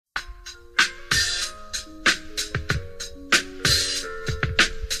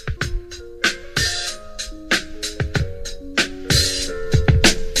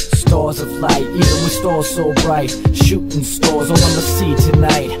stars so bright, shooting stars all on the sea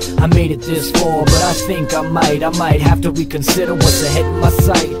tonight. I made it this far, but I think I might have to reconsider what's ahead in my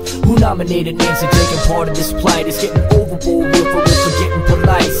sight. Who nominated names for taking part in this plight? It's getting overboard, real for real, forgetting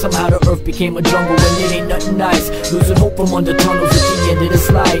polite. Somehow the earth became a jungle and it ain't nothing nice. Losing hope from under tunnels at the end of this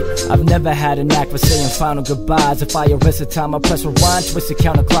light. I've never had a knack for saying final goodbyes. If I arrest the time, I press rewind, twist it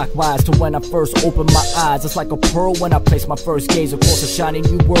counterclockwise to when I first opened my eyes. It's like a pearl when I place my first gaze across a shiny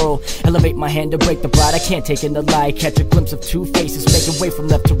new world. Elevate my hand to break the bright, I can't take in the light. Catch a glimpse of two faces, making way from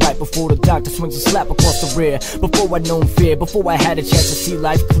left to right before the doctor swings a slap across the rear. Before I'd known fear, before I had a chance to see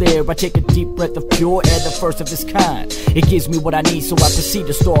life clear, I take a deep breath of pure air, the first of its kind. It gives me what I need, so I proceed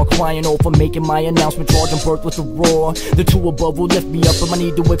to start crying over making my announcement, charging birth with a roar. The two above will lift me up, but I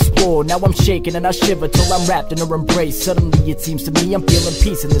need to explore. Now I'm shaking and I shiver till I'm wrapped in her embrace. Suddenly it seems to me I'm feeling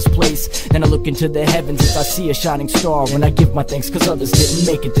peace in this place. Then I look into the heavens as I see a shining star, and I give my thanks cause others didn't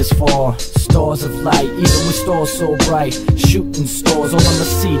make it this far. Stars of light, even with stars so bright, shooting stars all on the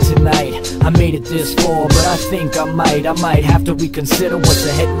sea tonight. I made it this far, but I think I might have to reconsider what's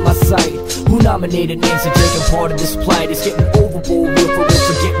ahead in my sight. Who nominated names for taking part in this plight? It's getting overboard, real for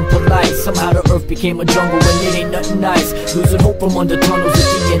real, forgetting polite. Somehow the earth became a jungle and it ain't nothing nice. Losing hope from under tunnels at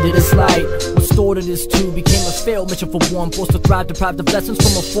the end of this light. Restored to this too, became a failed mission for one. Forced to thrive, deprived of lessons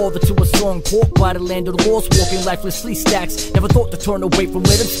from a father to a song. Caught by the land of the lost, walking lifelessly stacks. Never thought to turn away from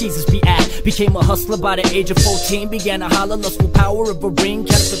where them skeezers be at. Became a hustler by the age of 14. Began to holler, lustful power of a ring.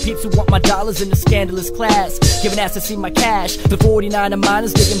 Counted for peeps who want my dollars in the scandalous class. Giving ass to see my cash. The 49 of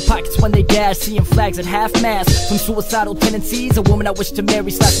miners digging pockets when they dash. Seeing flags at half-mast. From suicidal tendencies, a woman I wish to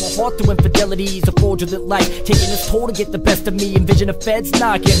marry. Slash my heart through infidelities. A fraudulent life, taking its toll to get the best of me. Envision the feds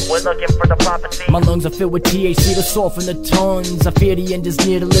knocking. We're looking for the prophecy. My lungs are filled with THC to soften the tons. I fear the end is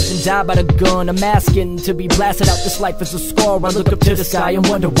near, to live and die by the gun. I'm asking to be blasted out this life as a scar. I look up to the sky and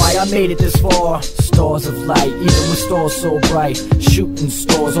wonder why I made it this far. Stars of light, even with stars so bright, shooting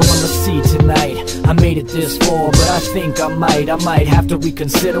stars all on the sea tonight. I made it this far, but I think I might have to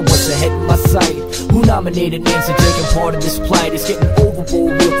reconsider what's ahead in my sight. Who nominated names for taking part in this plight? It's getting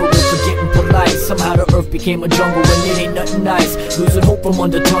overboard, real for real, forgetting polite. Somehow the earth became a jungle and it ain't nothing nice. Losing hope from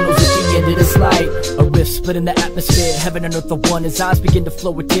under tunnels at the end of this light. A rift split in the atmosphere, heaven and earth are one. As eyes begin to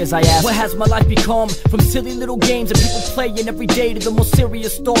flow with tears, I ask, what has my life become? From silly little games that people playing every day to the most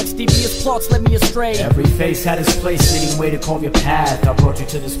serious thoughts, devious plots led me astray. Every face had its place, leading way to carve your path. I brought you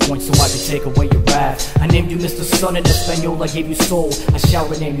to this point so I could take away your wrath. I named you Mr. Sun in Espanol, I gave you soul. I shall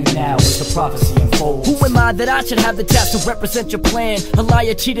rename you now as the prophecy unfolds. Who am I that I should have the task to represent your plan? A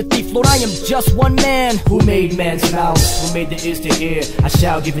liar, cheater, thief, Lord, I am just one man. Who made man's mouth? Who made the ears to hear? I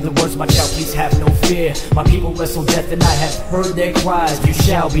shall give you the words, my child, please have no fear. My people wrestle death and I have heard their cries. You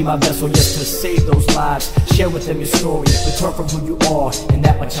shall be my vessel, yes, to save those lives. Share with them your story, return from who you are. And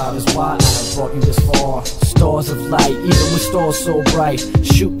that, my child, is why I have brought you this far. Stars of light, even with stars so bright,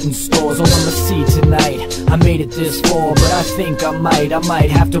 shooting stars all on the sea tonight. I made it this far, but I think I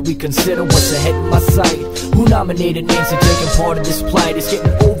might have to reconsider what's ahead in my sight. Who nominated names for taking part in this plight? It's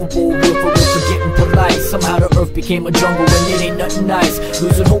getting overboard, real for real, forgetting polite. Somehow the earth became a jungle and it ain't nothing nice.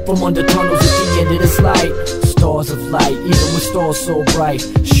 Losing hope from under tunnels at the end of this light. Stars of light, even with stars so bright,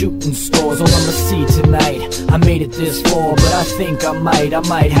 shooting stars all on the sea tonight. I made it this far, but I think I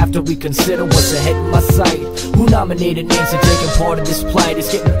might have to reconsider what's ahead in my sight. Who nominated names for taking part in this plight?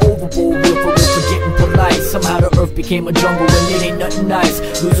 It's getting overboard, real for real, forgetting polite. Somehow the earth became a jungle and it ain't nothing nice.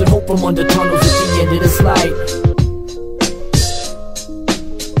 Losing hope from under tunnels at the end of this light.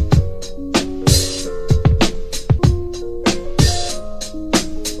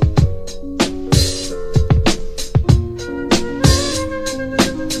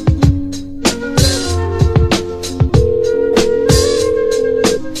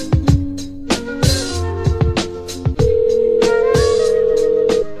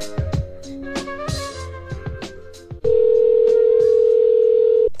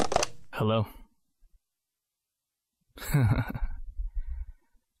 Hello?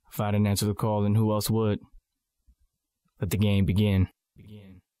 If I didn't answer the call, then who else would? Let the game begin.